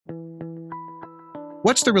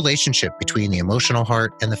What's the relationship between the emotional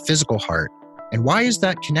heart and the physical heart? And why is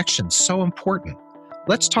that connection so important?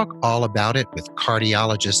 Let's talk all about it with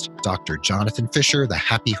cardiologist Dr. Jonathan Fisher, the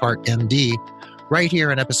Happy Heart MD, right here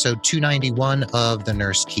in episode 291 of The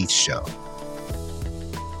Nurse Keith Show.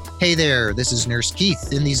 Hey there, this is Nurse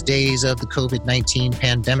Keith. In these days of the COVID-19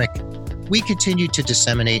 pandemic, we continue to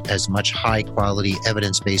disseminate as much high-quality,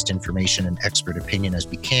 evidence-based information and expert opinion as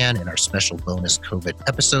we can in our special bonus COVID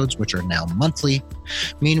episodes, which are now monthly.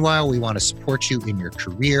 Meanwhile, we want to support you in your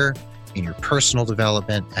career, in your personal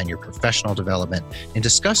development, and your professional development, and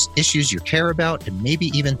discuss issues you care about and maybe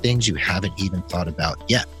even things you haven't even thought about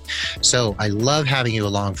yet. So I love having you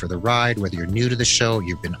along for the ride, whether you're new to the show,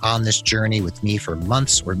 you've been on this journey with me for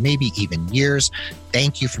months or maybe even years.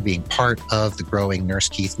 Thank you for being part of the growing Nurse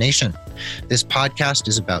Keith Nation. This podcast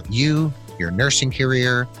is about you, your nursing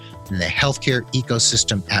career, and the healthcare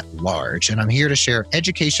ecosystem at large. And I'm here to share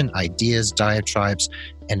education, ideas, diatribes,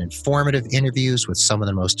 and informative interviews with some of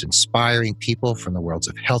the most inspiring people from the worlds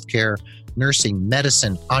of healthcare, nursing,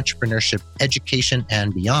 medicine, entrepreneurship, education,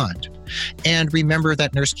 and beyond. And remember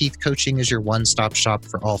that Nurse Keith Coaching is your one-stop shop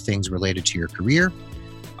for all things related to your career.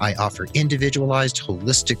 I offer individualized,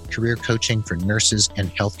 holistic career coaching for nurses and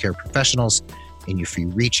healthcare professionals. And if you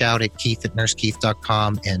reach out at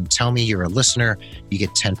keith@nursekeith.com and tell me you're a listener, you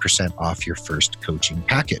get 10% off your first coaching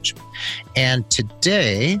package. And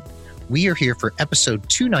today, we are here for episode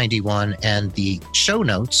 291, and the show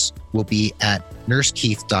notes will be at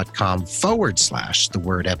nursekeith.com/the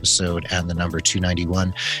word episode and the number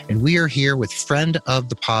 291. And we are here with friend of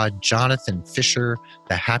the pod, Jonathan Fisher,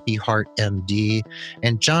 the Happy Heart MD.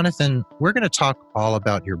 And Jonathan, we're going to talk all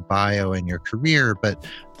about your bio and your career, but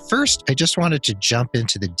first, I just wanted to jump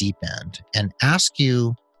into the deep end and ask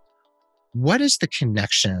you, what is the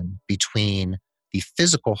connection between the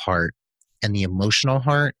physical heart and the emotional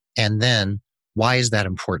heart? And then why is that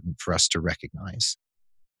important for us to recognize?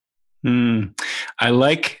 I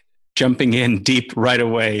like jumping in deep right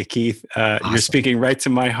away, Keith. Awesome. You're speaking right to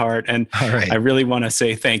my heart. And All right. I really want to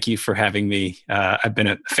say thank you for having me. I've been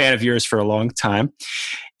a fan of yours for a long time.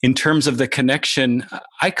 In terms of the connection,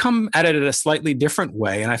 I come at it in a slightly different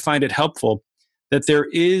way, and I find it helpful that there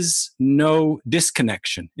is no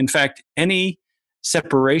disconnection. In fact, any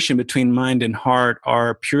separation between mind and heart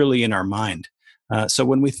are purely in our mind. So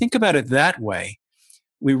when we think about it that way,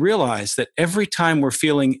 we realize that every time we're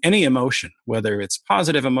feeling any emotion, whether it's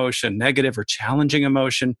positive emotion, negative or challenging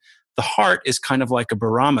emotion, the heart is kind of like a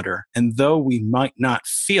barometer. And though we might not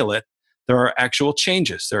feel it, there are actual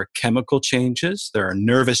changes. There are chemical changes. There are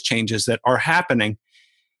nervous changes that are happening,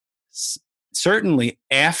 certainly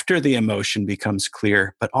after the emotion becomes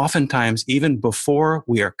clear, but oftentimes even before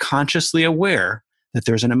we are consciously aware that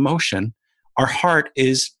there's an emotion, our heart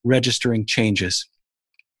is registering changes.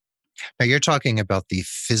 Now you're talking about the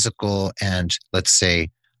physical and, let's say,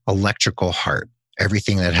 electrical heart,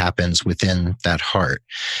 everything that happens within that heart.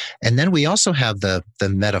 And then we also have the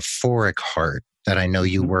metaphoric heart that I know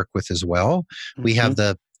you work with as well. Mm-hmm. We have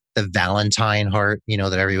the Valentine heart,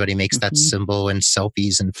 that everybody makes that symbol in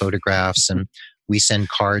selfies and photographs, and we send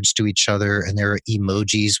cards to each other, and there are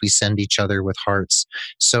emojis we send each other with hearts.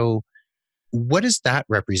 So what does that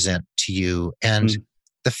represent to you? And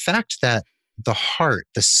the fact that the heart,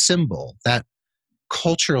 the symbol, that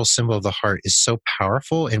cultural symbol of the heart is so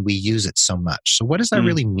powerful and we use it so much. So what does that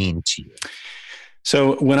really mean to you?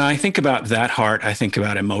 So when I think about that heart, I think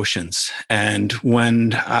about emotions. And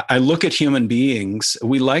when I look at human beings,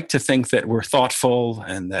 we like to think that we're thoughtful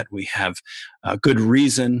and that we have good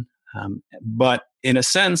reason. But in a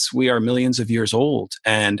sense, we are millions of years old.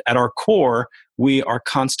 And at our core, we are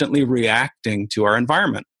constantly reacting to our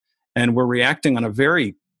environment. And we're reacting on a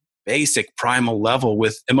very basic primal level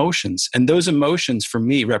with emotions. And those emotions, for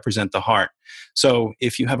me, represent the heart. So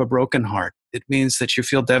if you have a broken heart, it means that you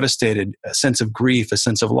feel devastated, a sense of grief, a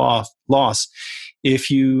sense of loss.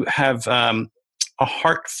 If you have a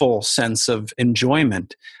heartful sense of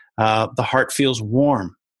enjoyment, the heart feels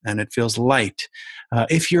warm and it feels light.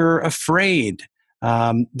 If you're afraid,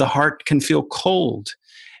 the heart can feel cold.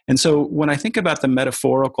 And so when I think about the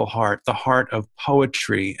metaphorical heart, the heart of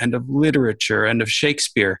poetry and of literature and of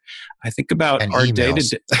Shakespeare, I think about and our emails.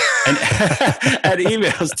 day-to-day and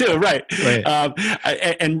emails too, right?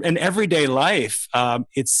 And everyday life.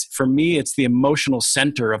 It's for me, it's the emotional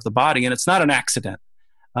center of the body, and it's not an accident.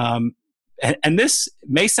 And this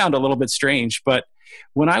may sound a little bit strange, but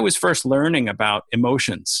when I was first learning about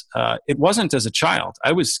emotions, it wasn't as a child.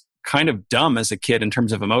 I was kind of dumb as a kid in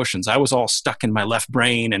terms of emotions. I was all stuck in my left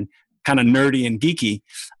brain and kind of nerdy and geeky.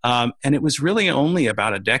 And it was really only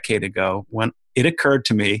about a decade ago when it occurred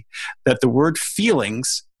to me that the word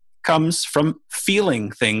feelings comes from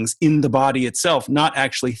feeling things in the body itself, not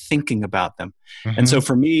actually thinking about them. And so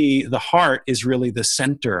for me, the heart is really the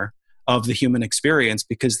center of the human experience,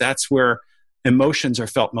 because that's where emotions are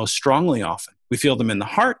felt most strongly often. We feel them in the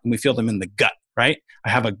heart and we feel them in the gut, right? I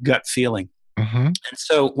have a gut feeling. And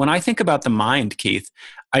so when I think about the mind, Keith,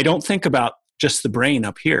 I don't think about just the brain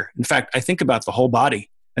up here. In fact, I think about the whole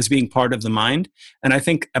body as being part of the mind. And I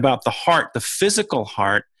think about the heart, the physical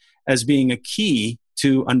heart, as being a key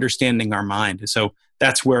to understanding our mind. So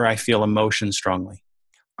that's where I feel emotion strongly.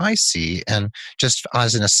 I see. And just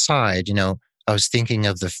as an aside, I was thinking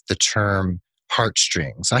of the term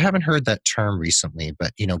heartstrings. I haven't heard that term recently,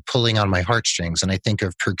 but, pulling on my heartstrings, and I think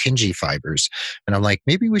of Purkinje fibers. And I'm like,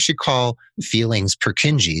 maybe we should call feelings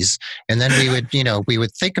Purkinjes. And then we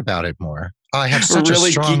would think about it more. I have such We're really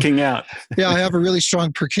a strong, geeking out. Yeah, I have a really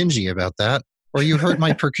strong Purkinje about that. Or you heard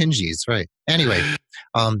my Purkinjes, right? Anyway,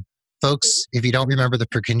 folks, if you don't remember the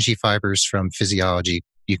Purkinje fibers from physiology,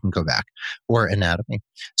 you can go back, or anatomy.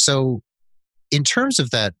 So in terms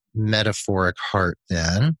of that metaphoric heart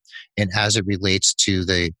then, and as it relates to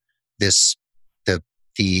the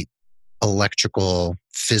electrical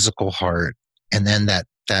physical heart, and then that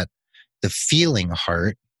the feeling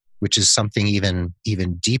heart, which is something even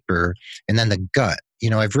deeper, and then the gut.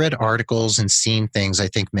 I've read articles and seen things, I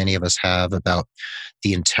think many of us have, about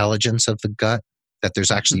the intelligence of the gut, that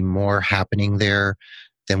there's actually more happening there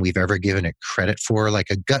than we've ever given it credit for.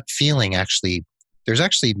 Like a gut feeling, there's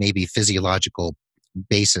actually maybe physiological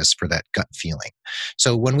basis for that gut feeling.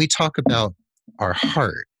 So when we talk about our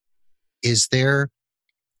heart, is there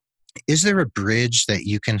a bridge that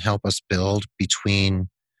you can help us build between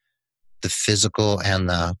the physical and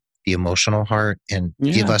the emotional heart, and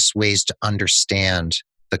give us ways to understand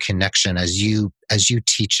the connection as you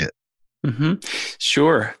teach it?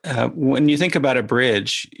 Sure. When you think about a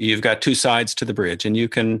bridge, you've got two sides to the bridge, and you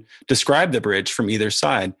can describe the bridge from either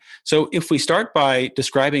side. So if we start by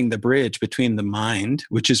describing the bridge between the mind,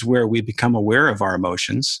 which is where we become aware of our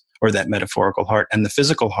emotions, or that metaphorical heart, and the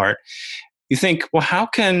physical heart, you think, well, how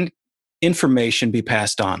can information be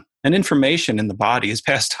passed on? And information in the body is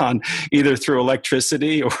passed on either through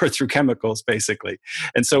electricity or through chemicals, basically.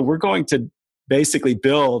 And so we're going to basically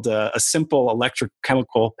build a simple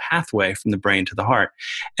electrochemical pathway from the brain to the heart.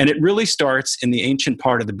 And it really starts in the ancient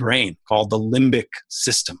part of the brain called the limbic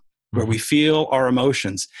system, where we feel our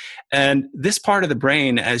emotions. And this part of the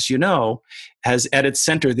brain, as you know, has at its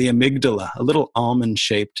center the amygdala, a little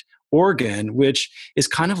almond-shaped organ, which is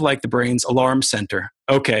kind of like the brain's alarm center.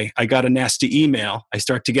 Okay, I got a nasty email. I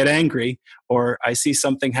start to get angry, or I see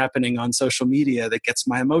something happening on social media that gets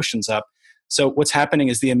my emotions up. So what's happening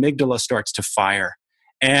is the amygdala starts to fire,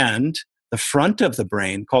 and the front of the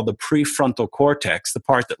brain, called the prefrontal cortex, the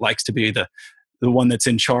part that likes to be the one that's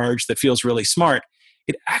in charge, that feels really smart,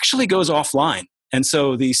 it actually goes offline. And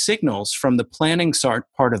so the signals from the planning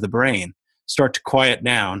part of the brain start to quiet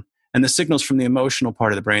down, and the signals from the emotional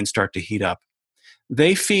part of the brain start to heat up.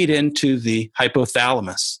 They feed into the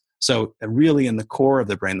hypothalamus. So really in the core of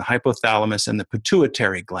the brain, the hypothalamus and the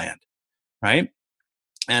pituitary gland, right?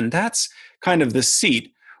 And that's kind of the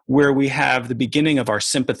seat where we have the beginning of our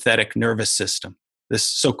sympathetic nervous system, this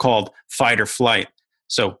so-called fight or flight.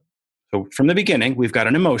 So from the beginning, we've got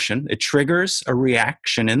an emotion. It triggers a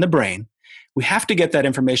reaction in the brain. We have to get that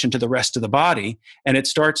information to the rest of the body, and it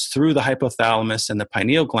starts through the hypothalamus and the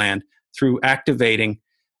pineal gland, through activating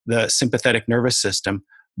the sympathetic nervous system,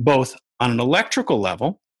 both on an electrical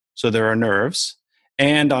level, so there are nerves,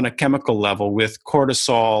 and on a chemical level with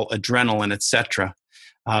cortisol, adrenaline, etc.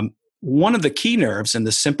 One of the key nerves in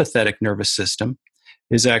the sympathetic nervous system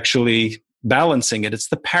is actually balancing it. It's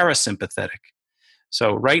the parasympathetic.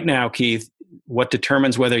 So right now, Keith, what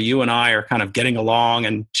determines whether you and I are kind of getting along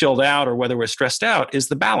and chilled out, or whether we're stressed out, is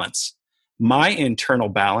the balance. My internal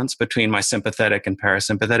balance between my sympathetic and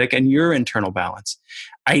parasympathetic, and your internal balance.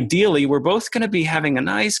 Ideally, we're both going to be having a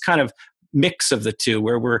nice kind of mix of the two,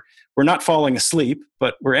 where we're not falling asleep,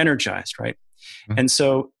 but we're energized, right? And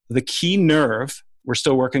so the key nerve, we're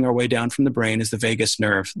still working our way down from the brain, is the vagus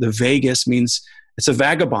nerve. The vagus means it's a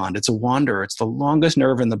vagabond, it's a wanderer, it's the longest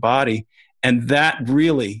nerve in the body. And that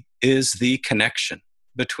really is the connection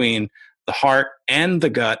between the heart and the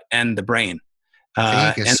gut and the brain.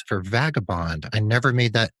 Vegas for vagabond. I never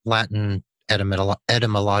made that Latin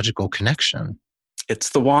etymological connection. It's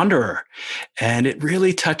the wanderer. And it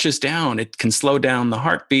really touches down. It can slow down the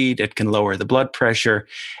heartbeat. It can lower the blood pressure.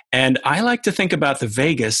 And I like to think about the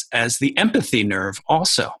vagus as the empathy nerve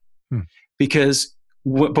also. Because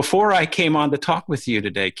before I came on to talk with you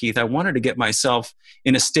today, Keith, I wanted to get myself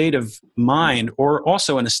in a state of mind, or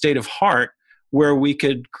also in a state of heart, where we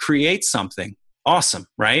could create something awesome,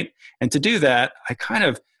 right? And to do that, I kind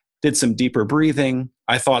of did some deeper breathing.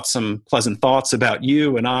 I thought some pleasant thoughts about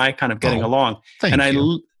you and I kind of getting Oh, along. And thank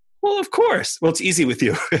you. well, of course. Well, it's easy with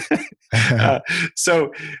you. uh,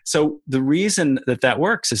 so, so the reason that that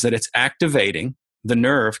works is that it's activating the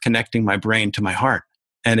nerve connecting my brain to my heart.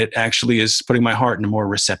 And it actually is putting my heart in a more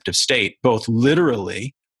receptive state, both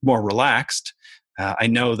literally more relaxed. I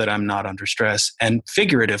know that I'm not under stress. And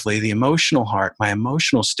figuratively, the emotional heart, my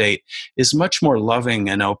emotional state, is much more loving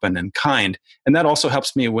and open and kind. And that also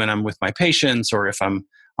helps me when I'm with my patients, or if I'm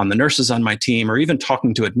on the nurses on my team, or even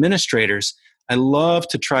talking to administrators. I love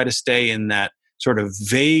to try to stay in that sort of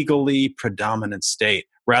vaguely predominant state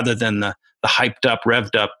rather than the hyped up,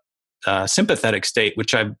 revved up sympathetic state,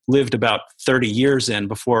 which I've lived about 30 years in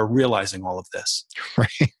before realizing all of this.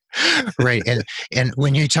 Right. Right. And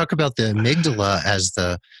when you talk about the amygdala as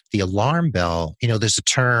the alarm bell, there's a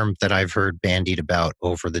term that I've heard bandied about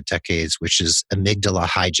over the decades, which is amygdala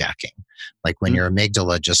hijacking. Like when your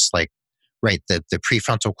amygdala just like, right, the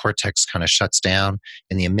prefrontal cortex kind of shuts down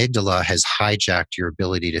and the amygdala has hijacked your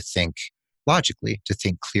ability to think logically, to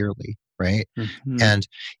think clearly, right? Mm-hmm. And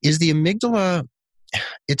is the amygdala,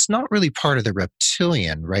 it's not really part of the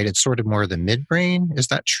reptilian, right? It's sort of more of the midbrain. Is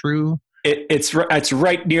that true? It's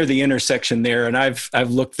right near the intersection there, and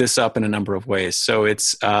I've looked this up in a number of ways. So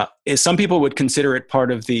it's some people would consider it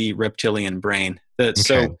part of the reptilian brain.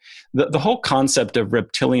 So the whole concept of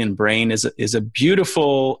reptilian brain is a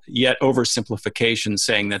beautiful yet oversimplification,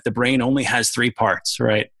 saying that the brain only has three parts.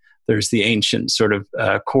 Right? There's the ancient sort of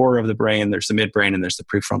core of the brain. There's the midbrain, and there's the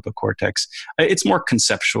prefrontal cortex. It's more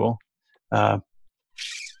conceptual.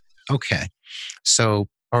 Okay, so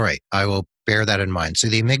all right, I will bear that in mind. So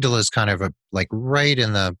the amygdala is kind of like right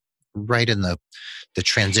in the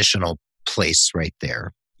transitional place right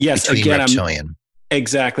there. Yes, between again, reptilian.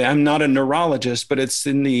 Exactly. I'm not a neurologist, but it's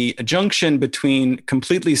in the junction between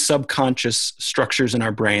completely subconscious structures in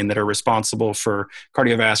our brain that are responsible for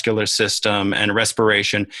cardiovascular system and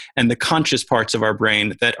respiration, and the conscious parts of our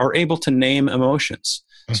brain that are able to name emotions.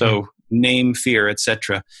 Mm-hmm. So name fear,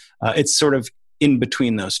 etc. It's sort of in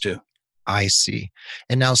between those two. I see.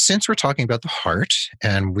 And now, since we're talking about the heart,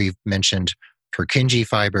 and we've mentioned Purkinje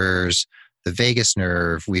fibers, the vagus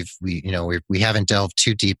nerve, we haven't delved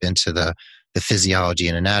too deep into the physiology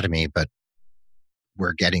and anatomy, but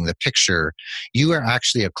we're getting the picture. You are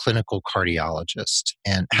actually a clinical cardiologist.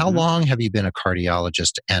 And how long have you been a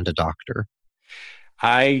cardiologist and a doctor?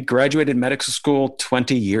 I graduated medical school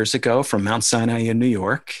 20 years ago from Mount Sinai in New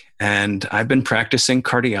York, and I've been practicing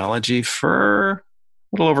cardiology for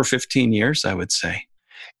a little over 15 years, I would say.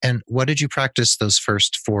 And what did you practice those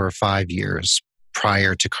first 4 or 5 years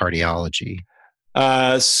prior to cardiology?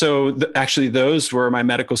 Actually, those were my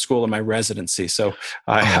medical school and my residency. So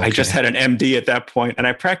I just had an MD at that point, and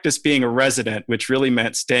I practiced being a resident, which really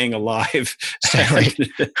meant staying alive. Right.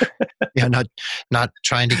 Yeah, not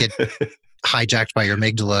trying to get hijacked by your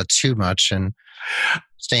amygdala too much and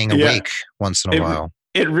staying awake once in a while.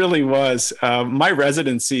 It really was. My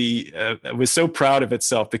residency was so proud of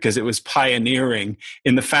itself because it was pioneering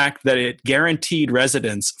in the fact that it guaranteed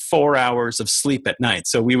residents 4 hours of sleep at night.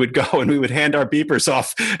 So we would go and we would hand our beepers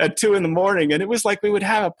off at 2 a.m. and it was like we would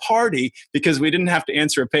have a party because we didn't have to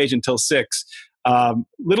answer a page until 6.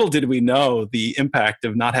 Little did we know the impact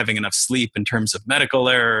of not having enough sleep in terms of medical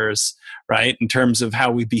errors, right? In terms of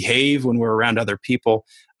how we behave when we're around other people.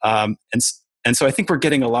 And so I think we're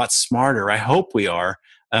getting a lot smarter. I hope we are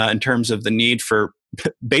in terms of the need for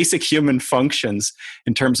basic human functions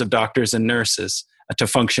in terms of doctors and nurses to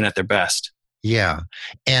function at their best. Yeah.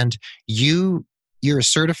 And you're a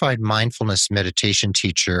certified mindfulness meditation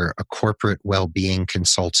teacher, a corporate well-being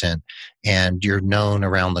consultant, and you're known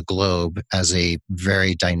around the globe as a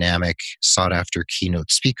very dynamic, sought-after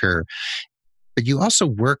keynote speaker. But you also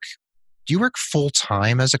do you work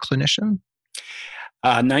full-time as a clinician?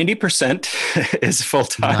 90% is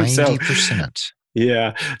full-time. 90%.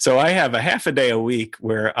 Yeah. So I have a half a day a week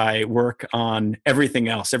where I work on everything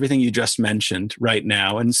else, everything you just mentioned right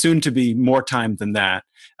now, and soon to be more time than that.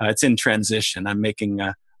 It's in transition. I'm making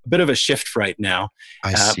a bit of a shift right now.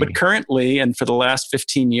 I see. But currently, and for the last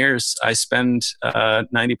 15 years, I spend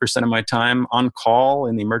 90% of my time on call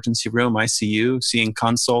in the emergency room, ICU, seeing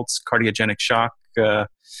consults, cardiogenic shock,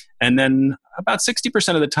 and then about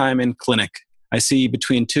 60% of the time in clinic. I see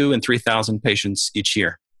between 2,000 and 3,000 patients each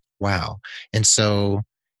year. Wow. And so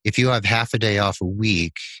if you have half a day off a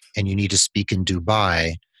week and you need to speak in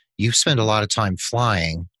Dubai, you spend a lot of time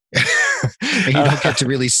flying. And you don't get to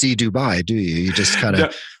really see Dubai, do you? You just kind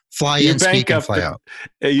of Fly in, speak, and fly out.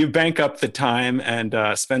 You bank up the time and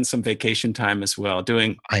spend some vacation time as well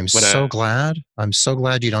doing. I'm so glad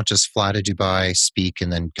you don't just fly to Dubai, speak,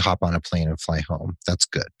 and then hop on a plane and fly home. That's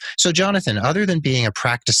good. So Jonathan, other than being a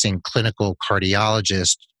practicing clinical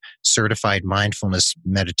cardiologist, certified mindfulness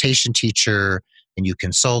meditation teacher, and you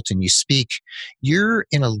consult and you speak, you're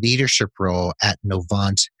in a leadership role at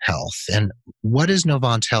Novant Health. And what is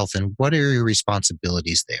Novant Health and what are your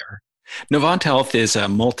responsibilities there? Novant Health is a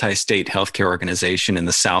multi-state healthcare organization in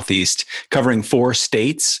the Southeast covering 4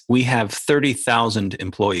 states. We have 30,000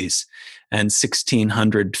 employees and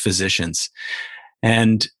 1,600 physicians.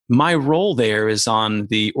 And my role there is on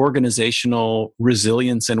the organizational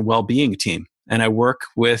resilience and well-being team. And I work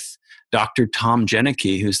with Dr. Tom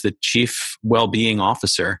Janicki, who's the Chief Well-Being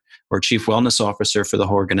Officer or Chief Wellness Officer for the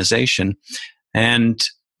whole organization. And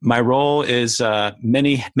my role is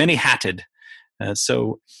many-hatted.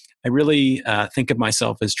 So I really think of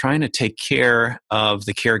myself as trying to take care of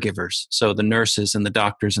the caregivers, so the nurses and the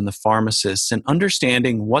doctors and the pharmacists, and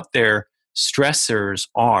understanding what their stressors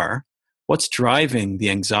are, what's driving the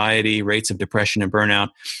anxiety, rates of depression and burnout,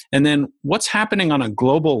 and then what's happening on a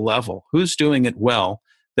global level, who's doing it well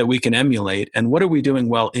that we can emulate, and what are we doing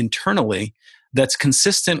well internally that's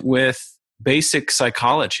consistent with basic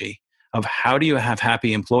psychology of how do you have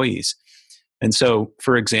happy employees. And so,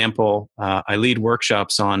 for example, I lead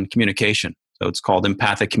workshops on communication. So it's called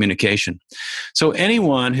empathic communication. So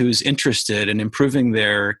anyone who's interested in improving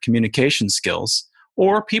their communication skills,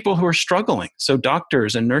 or people who are struggling, so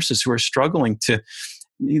doctors and nurses who are struggling to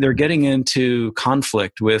either getting into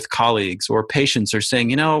conflict with colleagues, or patients are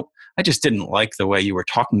saying, I just didn't like the way you were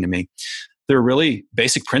talking to me. There are really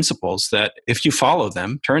basic principles that if you follow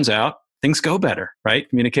them, turns out things go better, right?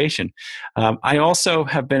 Communication. I also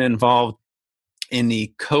have been involved in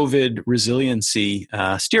the COVID resiliency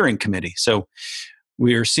steering committee. So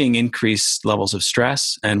we are seeing increased levels of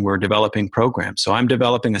stress and we're developing programs. So I'm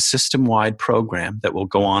developing a system-wide program that will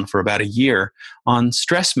go on for about a year on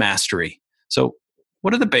stress mastery. So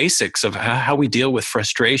what are the basics of how we deal with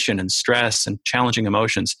frustration and stress and challenging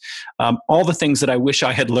emotions? All the things that I wish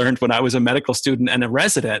I had learned when I was a medical student and a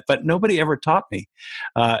resident, but nobody ever taught me.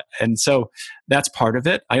 And so that's part of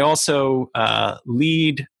it. I also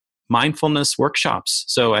lead mindfulness workshops.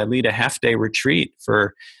 So I lead a half-day retreat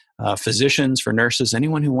for physicians, for nurses,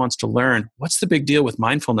 anyone who wants to learn what's the big deal with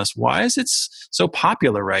mindfulness? Why is it so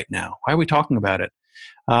popular right now? Why are we talking about it?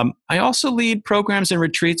 I also lead programs and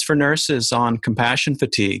retreats for nurses on compassion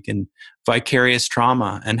fatigue and vicarious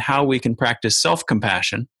trauma and how we can practice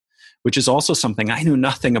self-compassion, which is also something I knew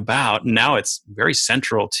nothing about. And now it's very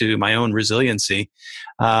central to my own resiliency.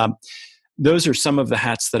 Those are some of the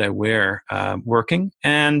hats that I wear working.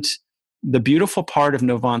 And the beautiful part of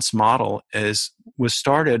Novant's model was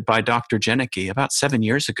started by Dr. Janicki about 7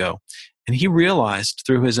 years ago. And he realized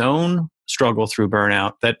through his own struggle through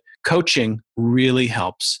burnout that coaching really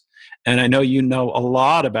helps. And I know you know a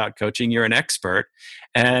lot about coaching. You're an expert.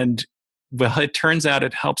 And well, it turns out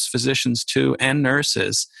it helps physicians too and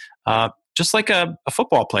nurses. Just like a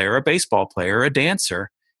football player, a baseball player, a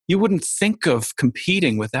dancer. You wouldn't think of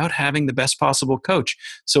competing without having the best possible coach.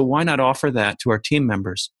 So why not offer that to our team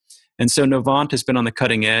members? And so Novant has been on the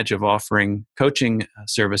cutting edge of offering coaching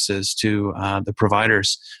services to the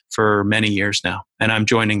providers for many years now. And I'm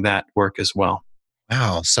joining that work as well.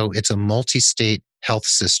 Wow. So it's a multi-state health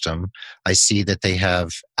system. I see that they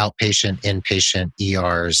have outpatient, inpatient,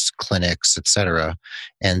 ERs, clinics, etc.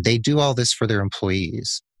 And they do all this for their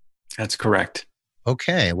employees. That's correct.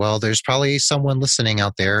 Okay, well, there's probably someone listening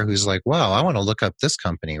out there who's like, wow, I want to look up this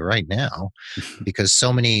company right now because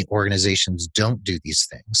so many organizations don't do these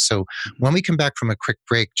things. So when we come back from a quick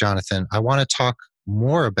break, Jonathan, I want to talk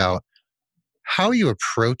more about how you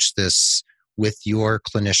approach this with your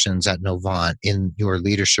clinicians at Novant in your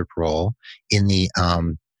leadership role in the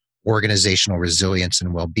Organizational Resilience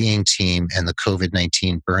and Wellbeing Team and the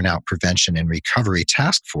COVID-19 Burnout Prevention and Recovery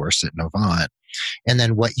Task Force at Novant. And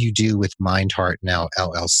then what you do with MindHeart Now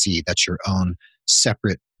LLC, that's your own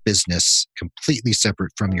separate business, completely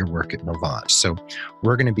separate from your work at Novant. So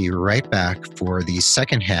we're going to be right back for the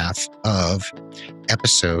second half of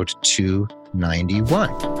episode 291.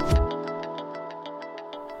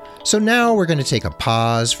 So now we're going to take a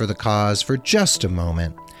pause for the cause for just a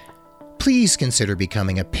moment. Please consider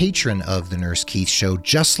becoming a patron of The Nurse Keith Show,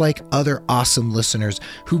 just like other awesome listeners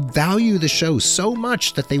who value the show so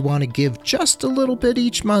much that they want to give just a little bit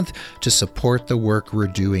each month to support the work we're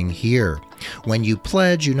doing here. When you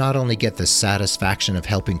pledge, you not only get the satisfaction of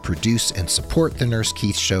helping produce and support The Nurse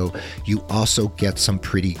Keith Show, you also get some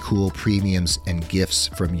pretty cool premiums and gifts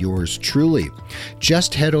from yours truly.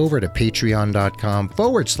 Just head over to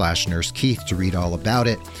patreon.com/Nurse Keith to read all about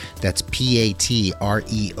it. That's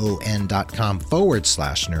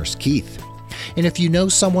patreon.com/Nurse Keith. And if you know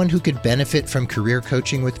someone who could benefit from career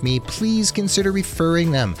coaching with me, please consider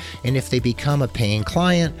referring them. And if they become a paying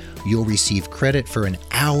client, you'll receive credit for an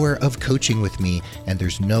hour of coaching with me, and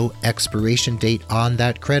there's no expiration date on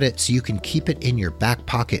that credit, so you can keep it in your back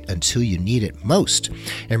pocket until you need it most.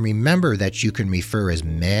 And remember that you can refer as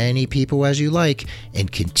many people as you like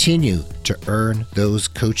and continue to earn those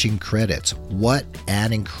coaching credits. What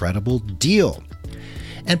an incredible deal!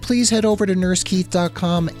 And please head over to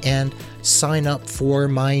nursekeith.com and sign up for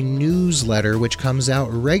my newsletter, which comes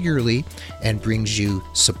out regularly and brings you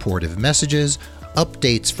supportive messages,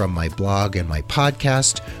 updates from my blog and my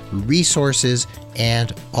podcast, resources,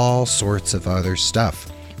 and all sorts of other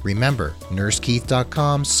stuff. Remember,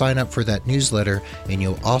 nursekeith.com, sign up for that newsletter, and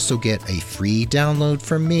you'll also get a free download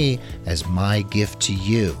from me as my gift to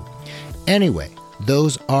you. Anyway,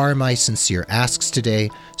 those are my sincere asks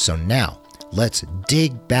today. So now, let's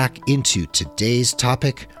dig back into today's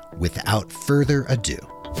topic without further ado.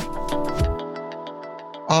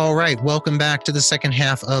 All right, welcome back to the second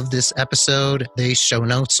half of this episode. The show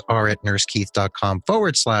notes are at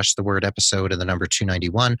nursekeith.com/the word episode and the number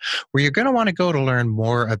 291, where you're going to want to go to learn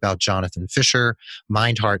more about Jonathan Fisher,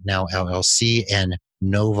 Mind Heart Now LLC, and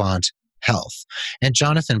Novant Health. And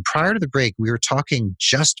Jonathan, prior to the break, we were talking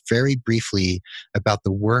just very briefly about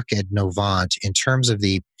the work at Novant in terms of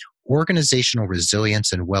the organizational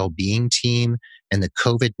resilience and well-being team and the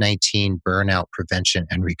COVID-19 burnout prevention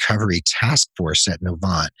and recovery task force at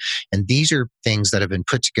Novant. And these are things that have been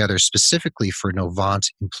put together specifically for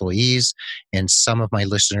Novant employees. And some of my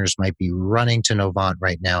listeners might be running to Novant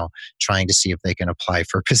right now, trying to see if they can apply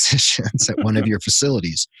for positions at one of your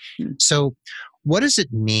facilities. So what does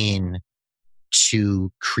it mean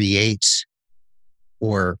to create,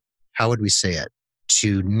 or how would we say it?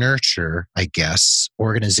 To nurture, I guess,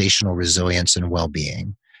 organizational resilience and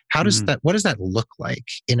well-being. How does that, what does that look like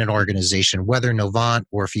in an organization, whether Novant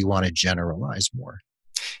or if you want to generalize more?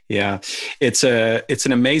 Yeah, it's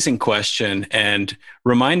an amazing question, and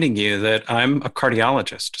reminding you that I'm a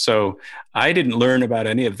cardiologist. So I didn't learn about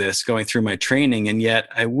any of this going through my training, and yet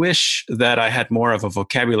I wish that I had more of a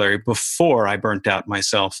vocabulary before I burnt out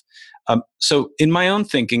myself. So in my own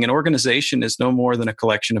thinking, an organization is no more than a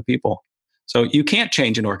collection of people. So you can't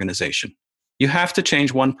change an organization. You have to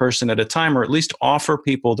change one person at a time, or at least offer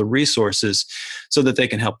people the resources so that they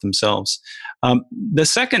can help themselves. The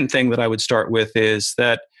second thing that I would start with is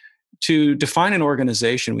that to define an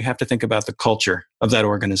organization, we have to think about the culture of that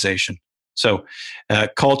organization. So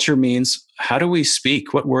culture means, how do we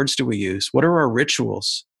speak? What words do we use? What are our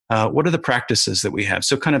rituals? What are the practices that we have?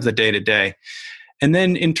 So kind of the day-to-day. And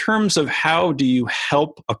then in terms of how do you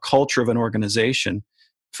help a culture of an organization,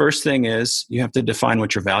 first thing is you have to define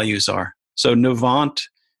what your values are. So Novant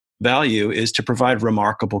value is to provide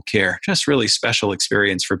remarkable care, just really special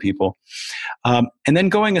experience for people. And then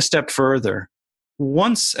going a step further,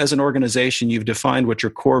 once as an organization you've defined what your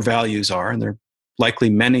core values are, and there are likely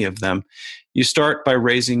many of them, you start by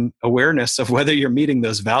raising awareness of whether you're meeting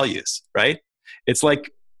those values, right? It's like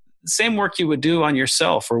the same work you would do on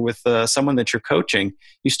yourself or with someone that you're coaching.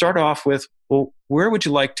 You start off with, well, where would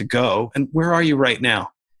you like to go? And where are you right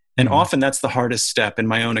now? And often that's the hardest step in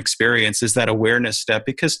my own experience, is that awareness step,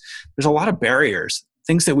 because there's a lot of barriers,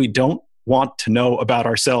 things that we don't want to know about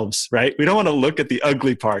ourselves, right? We don't want to look at the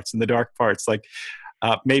ugly parts and the dark parts, like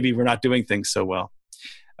maybe we're not doing things so well.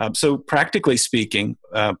 So practically speaking,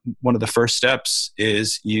 one of the first steps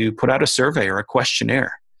is you put out a survey or a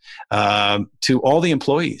questionnaire to all the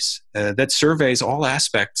employees that surveys all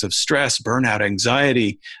aspects of stress, burnout,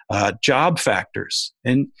 anxiety, job factors.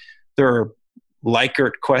 And there are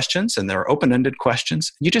Likert questions and there are open-ended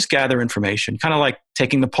questions. You just gather information, kind of like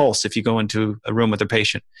taking the pulse if you go into a room with a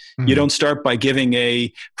patient. Mm-hmm. You don't start by giving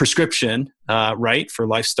a prescription, right, for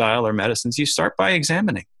lifestyle or medicines. You start by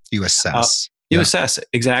examining. You assess. You assess,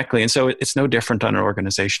 exactly. And so it's no different on an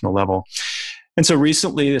organizational level. And so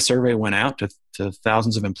recently the survey went out to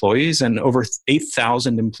thousands of employees, and over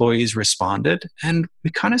 8,000 employees responded. And we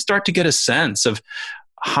kind of start to get a sense of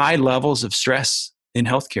high levels of stress in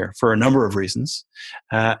healthcare for a number of reasons.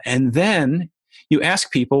 And then you ask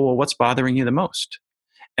people, well, what's bothering you the most?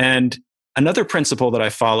 And Another principle that I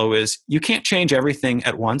follow is you can't change everything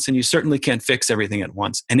at once, and you certainly can't fix everything at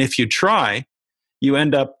once. And if you try, you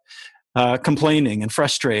end up complaining and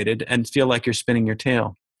frustrated and feel like you're spinning your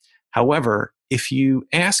tail. However, if you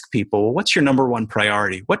ask people, what's your number one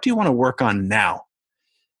priority? What do you want to work on now?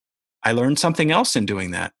 I learned something else in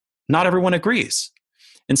doing that. Not everyone agrees.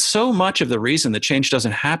 And so much of the reason that change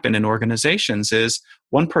doesn't happen in organizations is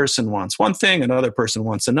one person wants one thing, another person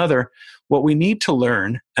wants another. What we need to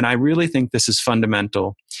learn, and I really think this is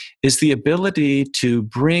fundamental, is the ability to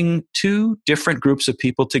bring two different groups of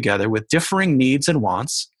people together with differing needs and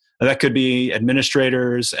wants. That could be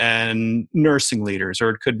administrators and nursing leaders,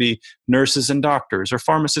 or it could be nurses and doctors or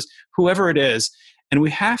pharmacists, whoever it is. And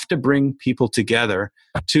we have to bring people together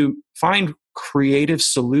to find creative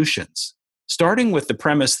solutions, starting with the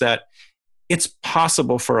premise that it's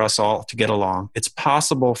possible for us all to get along. It's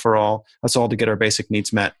possible for us all to get our basic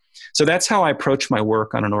needs met. So that's how I approach my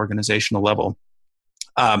work on an organizational level.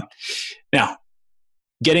 Now,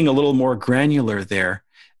 getting a little more granular there,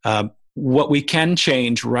 what we can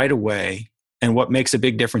change right away and what makes a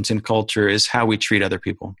big difference in culture is how we treat other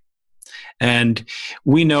people. And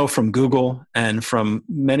we know from Google and from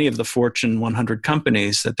many of the Fortune 100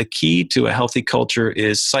 companies that the key to a healthy culture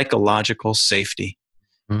is psychological safety.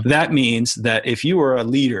 Mm-hmm. That means that if you are a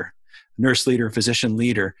leader, nurse leader, physician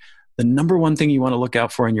leader, the number one thing you want to look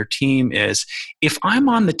out for in your team is, if I'm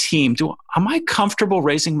on the team, am I comfortable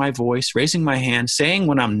raising my voice, raising my hand, saying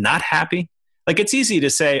when I'm not happy? Like, it's easy to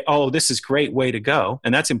say, oh, this is great, way to go.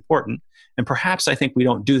 And that's important. And perhaps I think we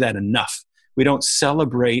don't do that enough. We don't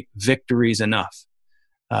celebrate victories enough.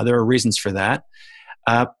 There are reasons for that.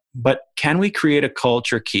 But can we create a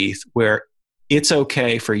culture, Keith, where it's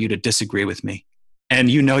okay for you to disagree with me? And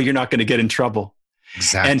you know you're not going to get in trouble.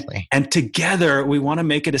 Exactly. And together, we want to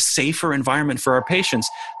make it a safer environment for our patients.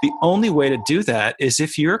 The only way to do that is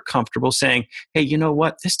if you're comfortable saying, hey, you know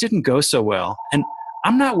what? This didn't go so well. And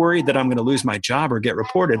I'm not worried that I'm going to lose my job or get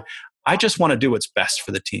reported. I just want to do what's best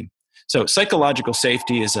for the team. So psychological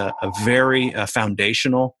safety is a very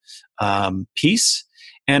foundational piece.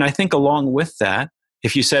 And I think along with that,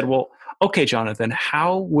 if you said, well, okay, Jonathan,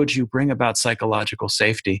 how would you bring about psychological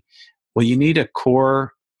safety? Well, you need a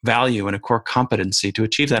core value and a core competency to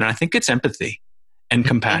achieve that. And I think it's empathy and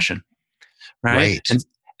compassion, right?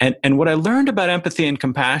 And what I learned about empathy and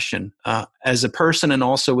compassion as a person and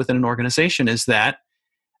also within an organization is that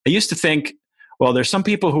I used to think, well, there's some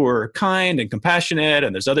people who are kind and compassionate,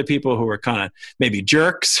 and there's other people who are kind of maybe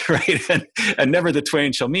jerks, right? And never the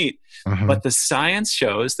twain shall meet. Mm-hmm. But the science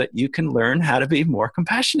shows that you can learn how to be more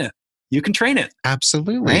compassionate. You can train it.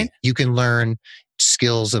 Absolutely. Right? You can learn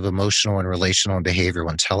skills of emotional and relational and behavioral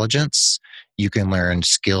intelligence. You can learn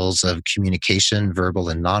skills of communication, verbal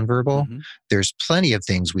and nonverbal. Mm-hmm. There's plenty of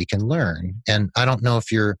things we can learn. And I don't know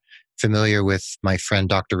if you're familiar with my friend,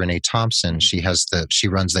 Dr. Renee Thompson. She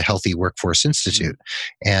runs the Healthy Workforce Institute.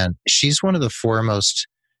 And she's one of the foremost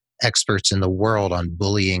experts in the world on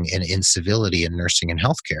bullying and incivility in nursing and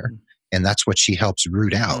healthcare. And that's what she helps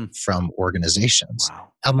root out from organizations,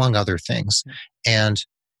 among other things. And,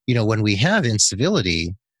 you know, when we have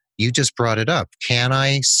incivility, you just brought it up. Can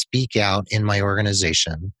I speak out in my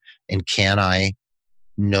organization? And can I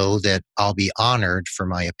know that I'll be honored for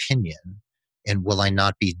my opinion? And will I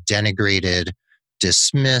not be denigrated,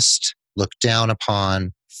 dismissed, looked down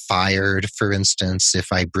upon, fired, for instance,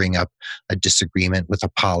 if I bring up a disagreement with a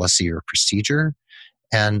policy or procedure?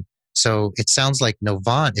 And so it sounds like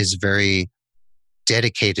Novant is very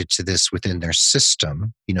dedicated to this within their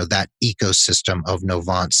system, you know, that ecosystem of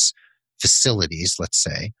Novant's facilities, let's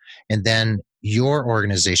say. And then your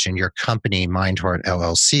organization, your company, MindHeart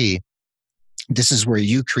LLC, this is where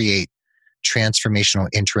you create transformational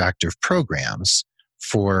interactive programs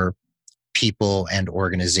for people and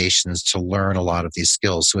organizations to learn a lot of these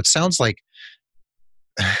skills. So it sounds like,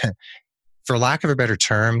 for lack of a better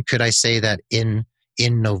term, could I say that in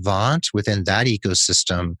Novant, within that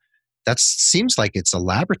ecosystem, that seems like it's a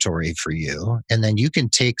laboratory for you. And then you can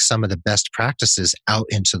take some of the best practices out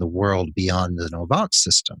into the world beyond the Novant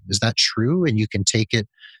system. Is that true? And you can take it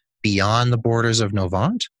beyond the borders of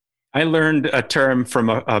Novant? I learned a term from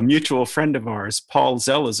a mutual friend of ours, Paul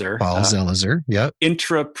Zelizer. Paul Zelizer, yep.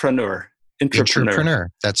 Intrapreneur.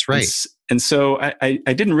 That's right. And so I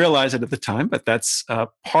didn't realize it at the time, but that's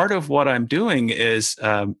part of what I'm doing is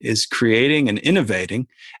creating and innovating.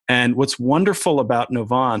 And what's wonderful about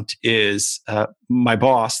Novant is my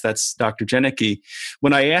boss, that's Dr. Janicki.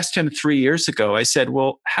 When I asked him 3 years ago, I said,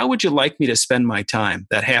 well, how would you like me to spend my time,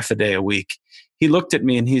 that half a day a week? He looked at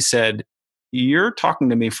me and he said, you're talking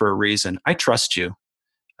to me for a reason. I trust you.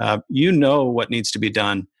 You know what needs to be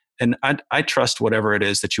done. and I trust whatever it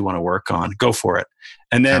is that you want to work on. Go for it.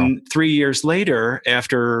 And then 3 years later,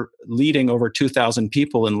 after leading over 2,000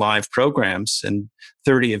 people in live programs and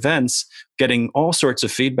 30 events, getting all sorts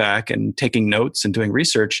of feedback and taking notes and doing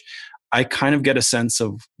research, I kind of get a sense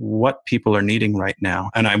of what people are needing right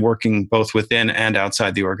now. And I'm working both within and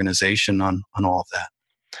outside the organization on all of that.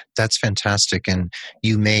 That's fantastic. And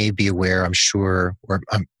you may be aware, I'm sure,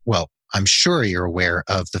 I'm sure you're aware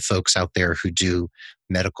of the folks out there who do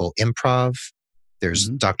medical improv. There's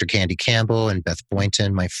Dr. Candy Campbell and Beth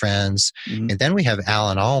Boynton, my friends. And then we have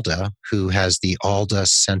Alan Alda, who has the Alda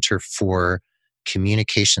Center for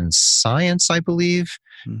Communication Science, I believe.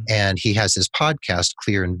 And he has his podcast,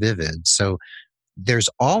 Clear and Vivid. So there's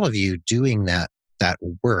all of you doing that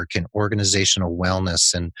work in organizational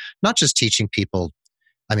wellness, and not just teaching people,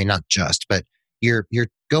 not just, but you're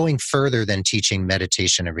going further than teaching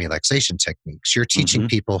meditation and relaxation techniques. You're teaching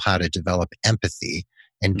people how to develop empathy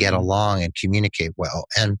and get along and communicate well.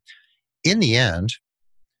 And in the end,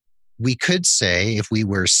 we could say, if we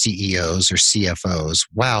were CEOs or CFOs,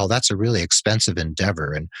 wow, that's a really expensive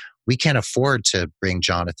endeavor, and we can't afford to bring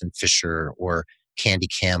Jonathan Fisher or Candy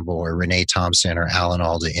Campbell or Renee Thompson or Alan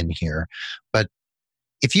Alda in here. But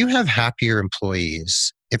if you have happier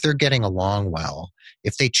employees, if they're getting along well,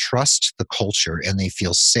 if they trust the culture and they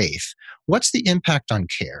feel safe, what's the impact on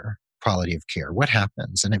care, quality of care? What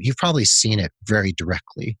happens? And you've probably seen it very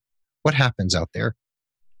directly. What happens out there?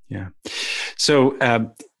 Yeah. So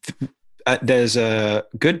there's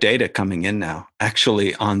good data coming in now,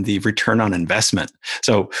 actually, on the return on investment.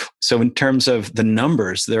 So in terms of the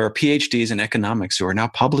numbers, there are PhDs in economics who are now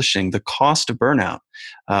publishing the cost of burnout.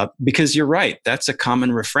 Because you're right, that's a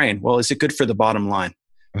common refrain. Well, is it good for the bottom line?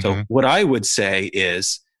 So what I would say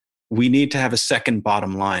is we need to have a second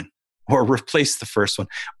bottom line, or replace the first one.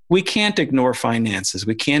 We can't ignore finances.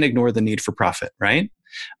 We can't ignore the need for profit, right?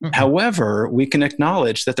 However, we can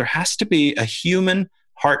acknowledge that there has to be a human,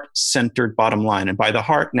 heart-centered bottom line. And by the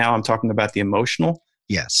heart, now I'm talking about the emotional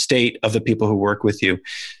state of the people who work with you.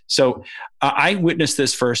 So I witnessed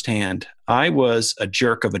this firsthand. I was a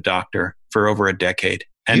jerk of a doctor for over a decade.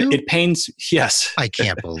 And it pains, yes. I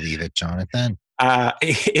can't believe it, Jonathan.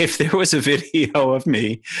 If there was a video of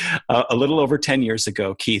me a little over 10 years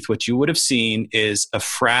ago, Keith, what you would have seen is a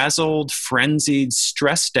frazzled, frenzied,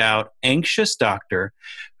 stressed out, anxious doctor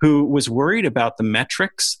who was worried about the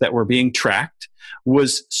metrics that were being tracked,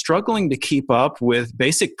 was struggling to keep up with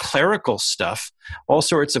basic clerical stuff, all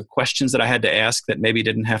sorts of questions that I had to ask that maybe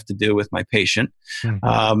didn't have to do with my patient.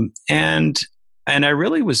 And I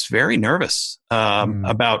really was very nervous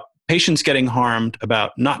about patients getting harmed,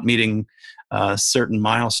 about not meeting certain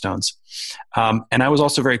milestones. And I was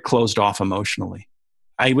also very closed off emotionally.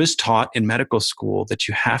 I was taught in medical school that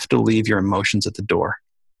you have to leave your emotions at the door.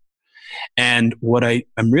 And what I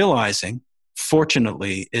am realizing,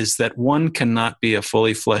 fortunately, is that one cannot be a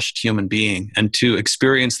fully fleshed human being and to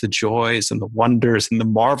experience the joys and the wonders and the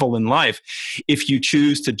marvel in life if you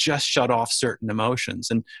choose to just shut off certain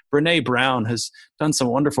emotions. And Brené Brown has done some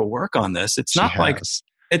wonderful work on this. It's not like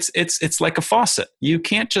it's like a faucet. You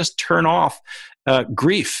can't just turn off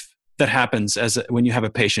grief that happens when you have a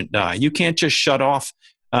patient die. You can't just shut off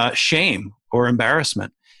shame or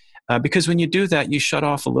embarrassment. Because when you do that, you shut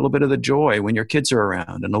off a little bit of the joy when your kids are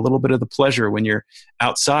around, and a little bit of the pleasure when you're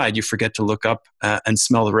outside. You forget to look up and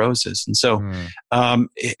smell the roses. And so,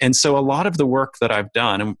 a lot of the work that I've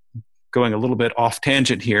done, and going a little bit off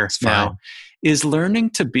tangent here now, is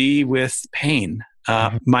learning to be with pain,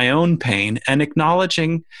 my own pain, and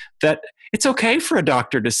acknowledging that it's okay for a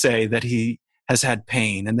doctor to say that he has had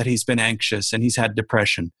pain and that he's been anxious and he's had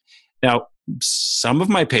depression. Now, some of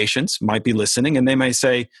my patients might be listening and they may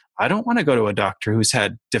say, I don't want to go to a doctor who's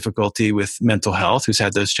had difficulty with mental health, who's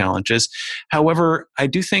had those challenges. However, I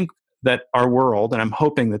do think that our world, and I'm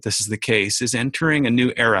hoping that this is the case, is entering a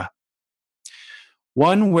new era.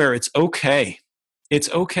 One where it's okay. It's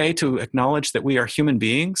okay to acknowledge that we are human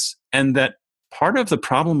beings, and that part of the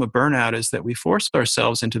problem of burnout is that we force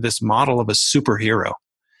ourselves into this model of a superhero.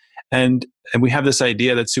 And we have this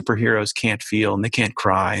idea that superheroes can't feel, and they can't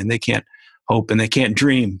cry, and they can't hope, and they can't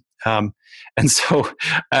dream. And so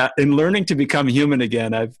in learning to become human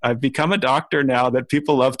again, I've become a doctor now that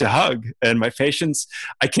people love to hug. And my patients,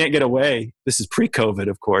 I can't get away. This is pre-COVID,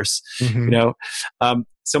 of course.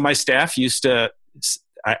 So my staff used to,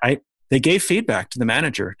 they gave feedback to the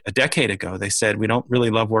manager a decade ago. They said, we don't really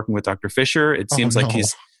love working with Dr. Fisher. It seems like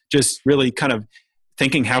he's just really kind of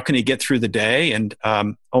thinking, how can he get through the day? And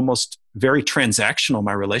almost very transactional,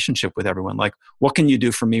 my relationship with everyone. Like, what can you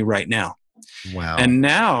do for me right now? Wow. And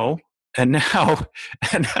now And now,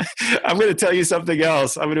 and I'm going to tell you something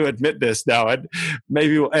else. I'm going to admit this now, and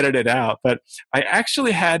maybe we'll edit it out. But I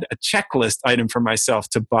actually had a checklist item for myself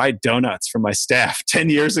to buy donuts for my staff 10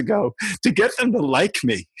 years ago to get them to like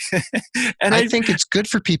me. And I think it's good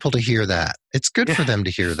for people to hear that. It's good Yeah. for them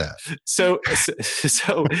to hear that. So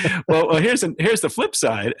well, here's the flip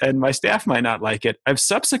side, and my staff might not like it. I've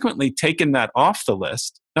subsequently taken that off the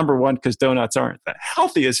list. Number one, because donuts aren't the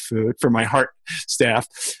healthiest food for my heart staff,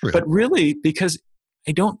 True. but really because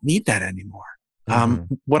I don't need that anymore.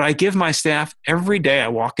 What I give my staff every day I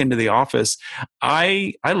walk into the office,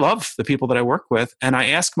 I love the people that I work with, and I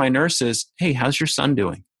ask my nurses, "Hey, how's your son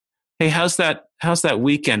doing? Hey, how's that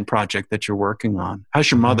weekend project that you're working on?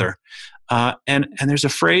 How's your mother?" And there's a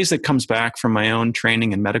phrase that comes back from my own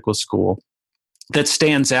training in medical school that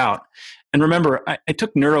stands out. And remember, I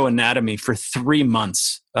took neuroanatomy for 3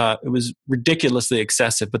 months. It was ridiculously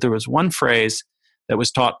excessive, but there was one phrase that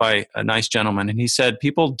was taught by a nice gentleman, and he said,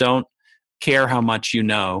 "People don't care how much you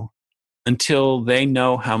know until they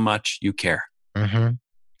know how much you care." I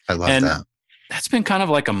love And that. that's been kind of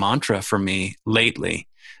like a mantra for me lately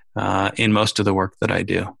in most of the work that I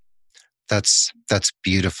do. That's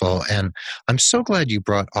beautiful. And I'm so glad you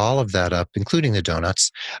brought all of that up, including the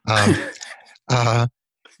donuts.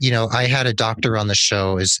 I had a doctor on the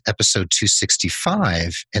show, is episode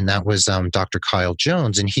 265, and that was Dr. Kyle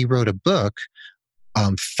Jones, and he wrote a book,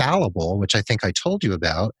 Fallible, which I think I told you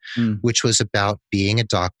about, which was about being a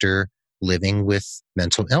doctor living with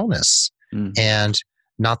mental illness. And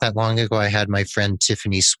not that long ago, I had my friend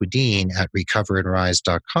Tiffany Swedeen at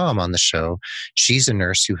recoverandrise.com on the show. She's a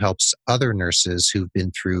nurse who helps other nurses who've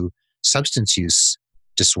been through substance use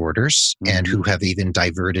disorders and who have even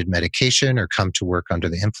diverted medication or come to work under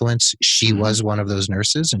the influence. She was one of those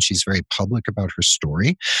nurses, and she's very public about her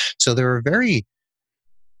story. So there are very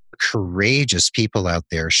courageous people out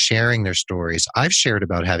there sharing their stories. I've shared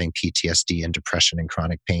about having PTSD and depression and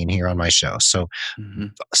chronic pain here on my show. So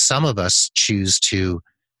some of us choose to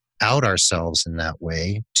out ourselves in that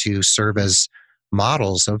way to serve as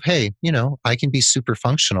models of, hey, I can be super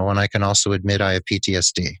functional and I can also admit I have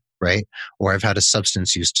PTSD, right? Or I've had a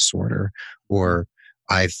substance use disorder, or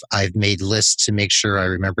I've made lists to make sure I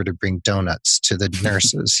remember to bring donuts to the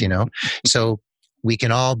nurses, So we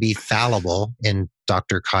can all be fallible in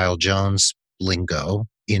Dr. Kyle Jones lingo,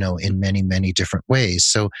 in many, many different ways.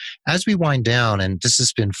 So as we wind down, and this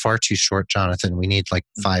has been far too short, Jonathan, we need like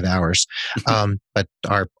 5 hours, but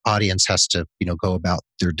our audience has to, go about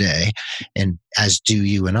their day, and as do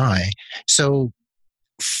you and I. So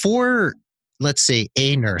for, let's say,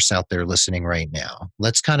 a nurse out there listening right now,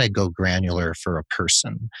 let's kind of go granular for a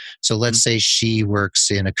person. So let's say she works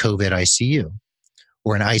in a COVID ICU,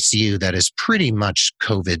 or an ICU that is pretty much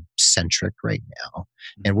COVID-centric right now.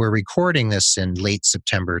 And we're recording this in late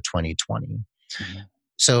September 2020.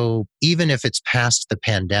 So even if it's past the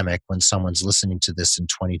pandemic, when someone's listening to this in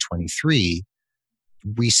 2023,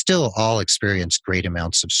 we still all experience great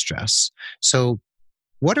amounts of stress. So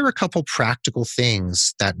what are a couple practical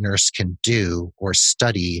things that nurse can do or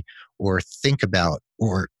study or think about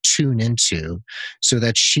or tune into so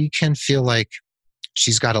that she can feel like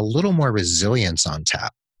she's got a little more resilience on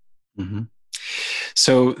tap?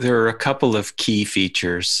 So there are a couple of key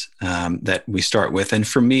features that we start with. And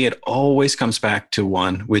for me, it always comes back to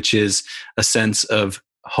one, which is a sense of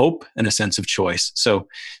hope and a sense of choice. So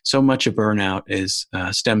much of burnout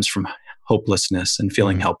stems from hopelessness and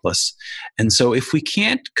feeling helpless. And so if we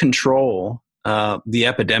can't control the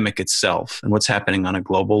epidemic itself and what's happening on a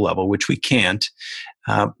global level, which we can't,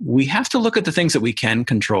 we have to look at the things that we can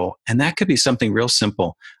control. And that could be something real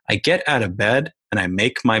simple. I get out of bed and I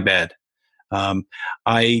make my bed.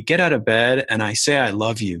 I get out of bed and I say, I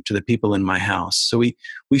love you to the people in my house. So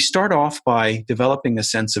we start off by developing a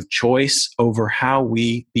sense of choice over how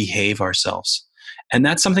we behave ourselves. And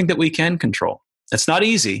that's something that we can control. It's not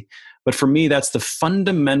easy, but for me, that's the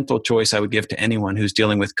fundamental choice I would give to anyone who's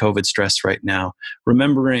dealing with COVID stress right now.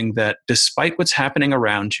 Remembering that despite what's happening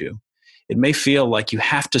around you, it may feel like you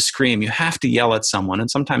have to scream, you have to yell at someone.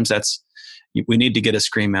 And sometimes we need to get a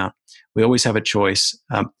scream out. We always have a choice.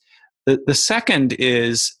 The second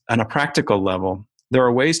is, on a practical level, there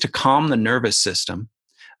are ways to calm the nervous system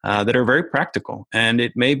that are very practical. And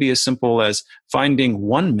it may be as simple as finding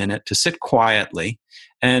 1 minute to sit quietly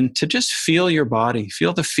and to just feel your body,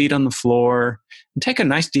 feel the feet on the floor, and take a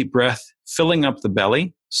nice deep breath, filling up the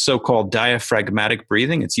belly, so-called diaphragmatic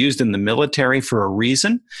breathing. It's used in the military for a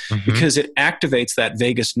reason because it activates that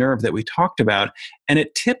vagus nerve that we talked about, and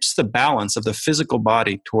it tips the balance of the physical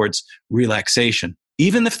body towards relaxation.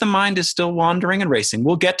 Even if the mind is still wandering and racing,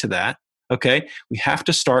 we'll get to that, okay? We have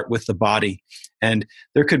to start with the body And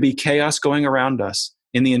there could be chaos going around us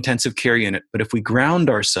in the intensive care unit. But if we ground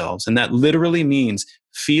ourselves, and that literally means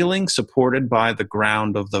feeling supported by the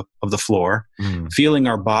ground of the floor, feeling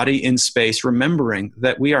our body in space, remembering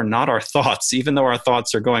that we are not our thoughts, even though our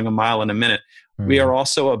thoughts are going a mile in a minute. We are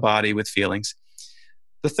also a body with feelings.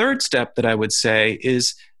 The third step that I would say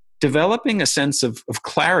is developing a sense of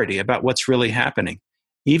clarity about what's really happening.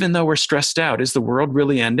 Even though we're stressed out, is the world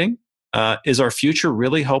really ending? Is our future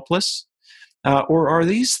really hopeless? Or are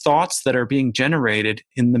these thoughts that are being generated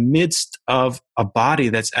in the midst of a body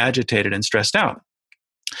that's agitated and stressed out?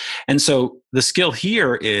 And so the skill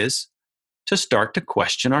here is to start to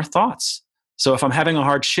question our thoughts. So if I'm having a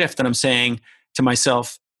hard shift and I'm saying to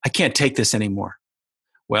myself, I can't take this anymore.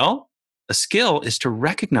 Well, a skill is to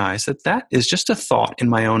recognize that that is just a thought in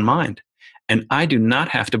my own mind. And I do not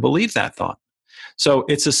have to believe that thought. So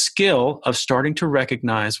it's a skill of starting to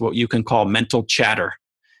recognize what you can call mental chatter,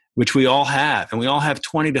 which we all have. And we all have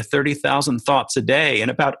 20 to 30,000 thoughts a day. And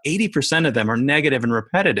about 80% of them are negative and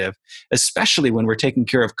repetitive, especially when we're taking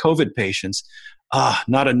care of COVID patients.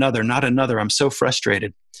 Not another. I'm so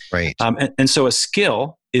frustrated. Right. And so a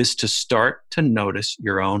skill is to start to notice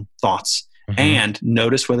your own thoughts and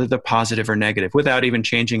notice whether they're positive or negative without even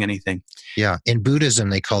changing anything. Yeah. In Buddhism,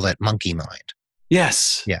 they call that monkey mind.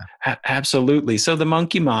 Yes. Yeah. Absolutely. So the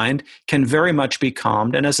monkey mind can very much be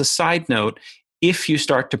calmed. And as a side note, if you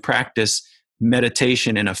start to practice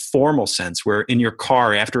meditation in a formal sense, where in your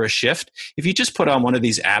car after a shift, if you just put on one of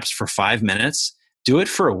these apps for 5 minutes, do it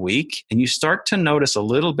for a week, and you start to notice a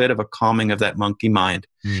little bit of a calming of that monkey mind,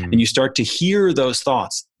 and you start to hear those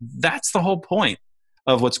thoughts. That's the whole point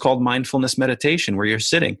of what's called mindfulness meditation, where you're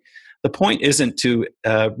sitting. The point isn't to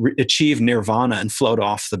achieve nirvana and float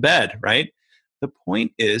off the bed, right? The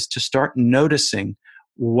point is to start noticing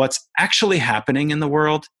what's actually happening in the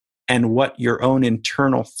world and what your own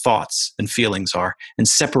internal thoughts and feelings are, and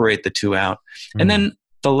separate the two out. And then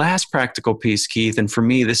the last practical piece, Keith, and for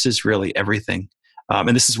me, this is really everything.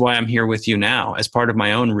 And this is why I'm here with you now as part of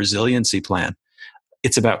my own resiliency plan.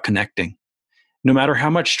 It's about connecting. No matter how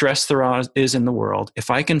much stress there is in the world, if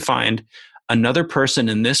I can find another person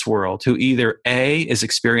in this world who either A, is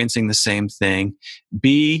experiencing the same thing,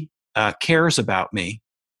 B, cares about me,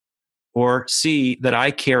 or C, that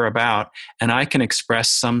I care about, and I can express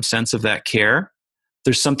some sense of that care,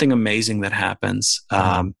 there's something amazing that happens.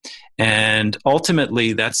 And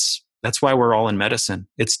ultimately, that's why we're all in medicine.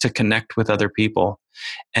 It's to connect with other people.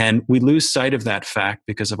 And we lose sight of that fact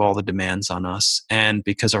because of all the demands on us and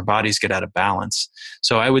because our bodies get out of balance.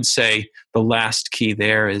 So I would say the last key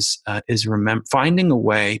there is finding a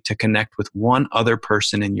way to connect with one other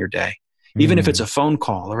person in your day. Even if it's a phone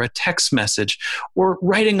call or a text message or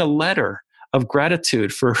writing a letter of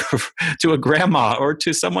gratitude to a grandma or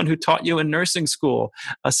to someone who taught you in nursing school,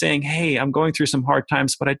 saying, hey, I'm going through some hard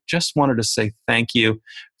times, but I just wanted to say thank you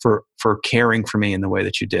for caring for me in the way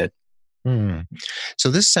that you did.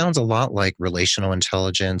 So this sounds a lot like relational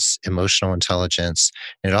intelligence, emotional intelligence,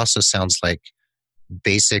 and it also sounds like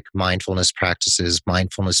basic mindfulness practices,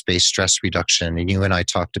 mindfulness-based stress reduction. And you and I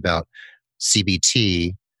talked about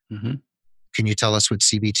CBT. Can you tell us what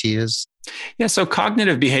CBT is? Yeah, so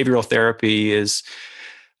cognitive behavioral therapy is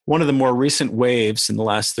one of the more recent waves in the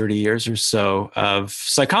last 30 years or so of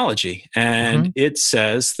psychology. And it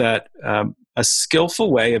says that a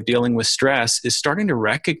skillful way of dealing with stress is starting to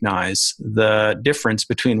recognize the difference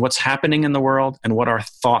between what's happening in the world and what our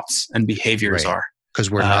thoughts and behaviors are.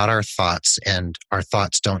 Because we're not our thoughts, and our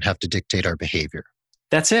thoughts don't have to dictate our behavior.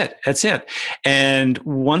 That's it. And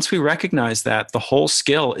once we recognize that, the whole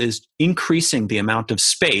skill is increasing the amount of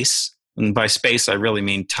space, and by space, I really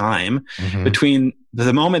mean time, between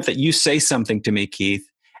the moment that you say something to me, Keith,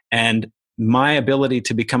 and my ability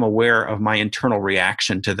to become aware of my internal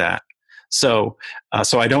reaction to that. So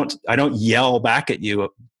I don't yell back at you.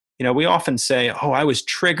 You know, we often say, oh, I was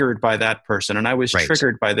triggered by that person, and I was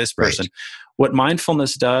triggered by this person. What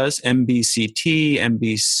mindfulness does, MBCT,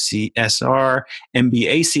 MBCSR,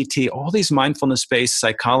 MBACT, all these mindfulness-based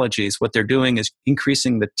psychologies, what they're doing is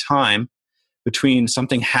increasing the time between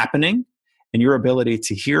something happening and your ability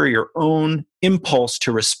to hear your own impulse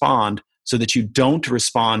to respond, so that you don't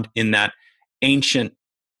respond in that ancient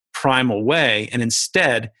primal way. And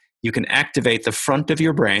instead, you can activate the front of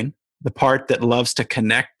your brain, the part that loves to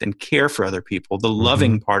connect and care for other people, the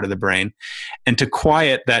loving part of the brain, and to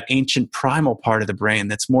quiet that ancient primal part of the brain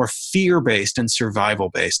that's more fear-based and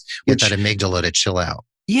survival-based. Get that amygdala to chill out.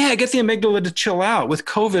 Yeah, get the amygdala to chill out. With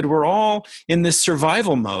COVID, we're all in this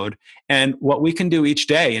survival mode. And what we can do each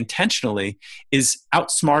day intentionally is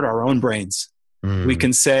outsmart our own brains. We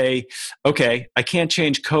can say, okay, I can't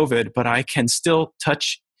change COVID, but I can still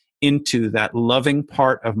touch into that loving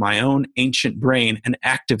part of my own ancient brain and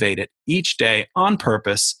activate it each day on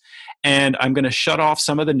purpose. And I'm going to shut off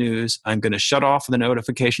some of the news. I'm going to shut off the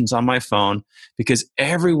notifications on my phone because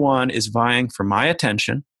everyone is vying for my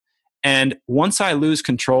attention. And once I lose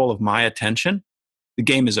control of my attention, the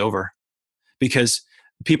game is over, because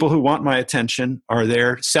people who want my attention are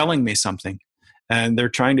there selling me something, and they're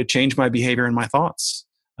trying to change my behavior and my thoughts.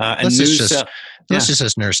 This is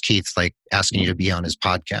just Nurse Keith like asking you to be on his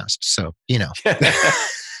podcast. So,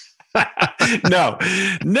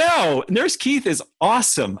 No, Nurse Keith is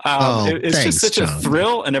awesome. It's thanks, just such John. a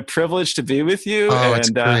thrill and a privilege to be with you. Oh, it's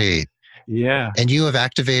great. Yeah. And you have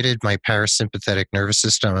activated my parasympathetic nervous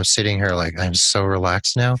system. I'm sitting here like, I'm so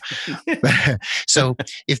relaxed now. So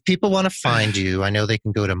if people want to find you, I know they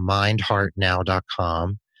can go to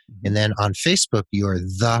mindheartnow.com. And then on Facebook, you're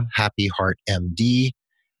The Happy Heart MD.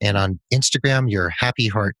 And on Instagram, you're Happy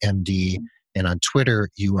Heart MD. And on Twitter,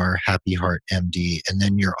 you are Happy Heart MD. And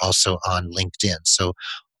then you're also on LinkedIn. So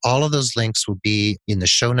all of those links will be in the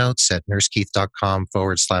show notes at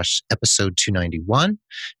nursekeith.com/episode 291.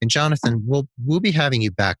 And Jonathan, we'll be having you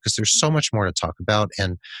back because there's so much more to talk about.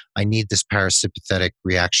 And I need this parasympathetic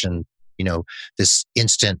reaction, this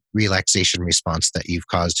instant relaxation response that you've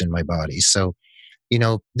caused in my body. So,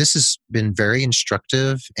 this has been very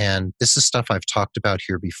instructive. And this is stuff I've talked about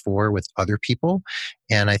here before with other people.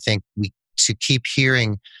 And I think to keep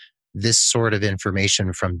hearing this sort of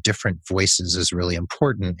information from different voices is really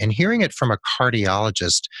important. And hearing it from a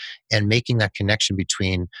cardiologist and making that connection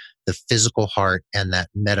between the physical heart and that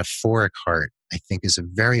metaphoric heart, I think is a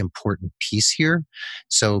very important piece here.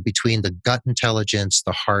 So between the gut intelligence,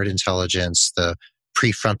 the heart intelligence, the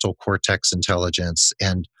prefrontal cortex intelligence,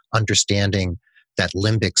 and understanding that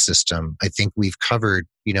limbic system, I think we've covered,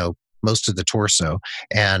 most of the torso,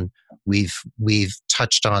 and we've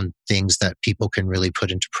touched on things that people can really put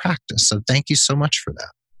into practice. So thank you so much for that.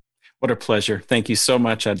 What a pleasure. Thank you so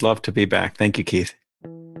much. I'd love to be back. Thank you, Keith.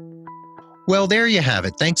 Well, there you have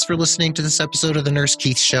it. Thanks for listening to this episode of The Nurse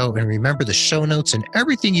Keith Show. And remember, the show notes and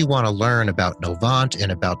everything you want to learn about Novant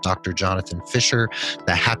and about Dr. Jonathan Fisher,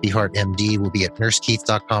 the Happy Heart MD, will be at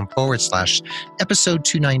nursekeith.com/episode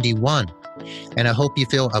 291. And I hope you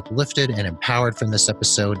feel uplifted and empowered from this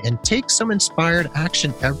episode and take some inspired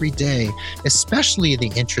action every day, especially in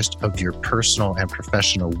the interest of your personal and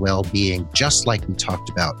professional well-being, just like we talked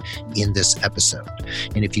about in this episode.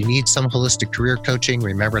 And if you need some holistic career coaching,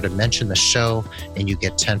 remember to mention the show and you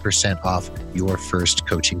get 10% off your first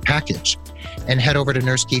coaching package. And head over to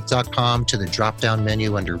nursekeith.com to the drop-down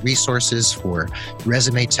menu under resources for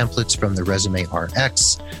resume templates from the Resume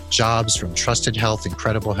RX, jobs from Trusted Health,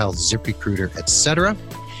 Incredible Health, ZipRecruiter, etc.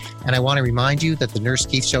 And I want to remind you that the Nurse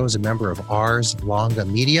Keith Show is a member of Ars Longa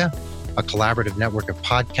Media, a collaborative network of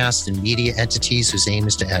podcasts and media entities whose aim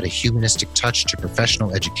is to add a humanistic touch to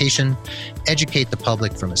professional education, educate the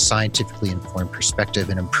public from a scientifically informed perspective,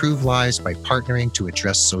 and improve lives by partnering to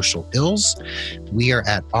address social ills. We are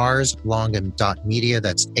at arslonga.media.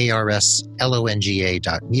 That's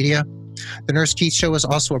ARSLONGA.media. The Nurse Keith Show is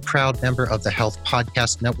also a proud member of the Health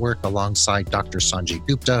Podcast Network alongside Dr. Sanjay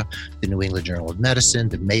Gupta, the New England Journal of Medicine,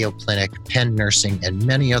 the Mayo Clinic, Penn Nursing, and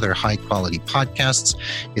many other high-quality podcasts.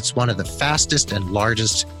 It's one of the fastest and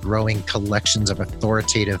largest growing collections of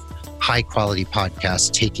authoritative, high-quality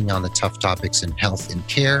podcasts taking on the tough topics in health and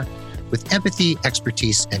care with empathy,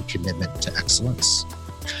 expertise, and commitment to excellence.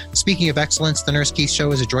 Speaking of excellence, The Nurse Keith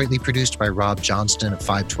Show is adroitly produced by Rob Johnston of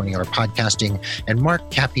 520R Podcasting, and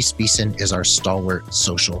Mark Cappy-Speason is our stalwart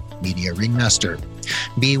social media ringmaster.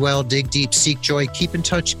 Be well, dig deep, seek joy, keep in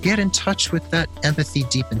touch, get in touch with that empathy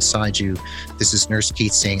deep inside you. This is Nurse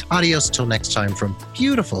Keith saying adios till next time from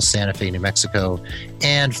beautiful Santa Fe, New Mexico,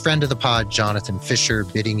 and friend of the pod, Jonathan Fisher,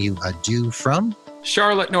 bidding you adieu from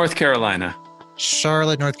Charlotte, North Carolina.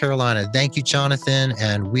 Charlotte, North Carolina. Thank you, Jonathan,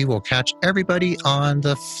 and we will catch everybody on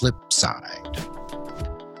the flip side.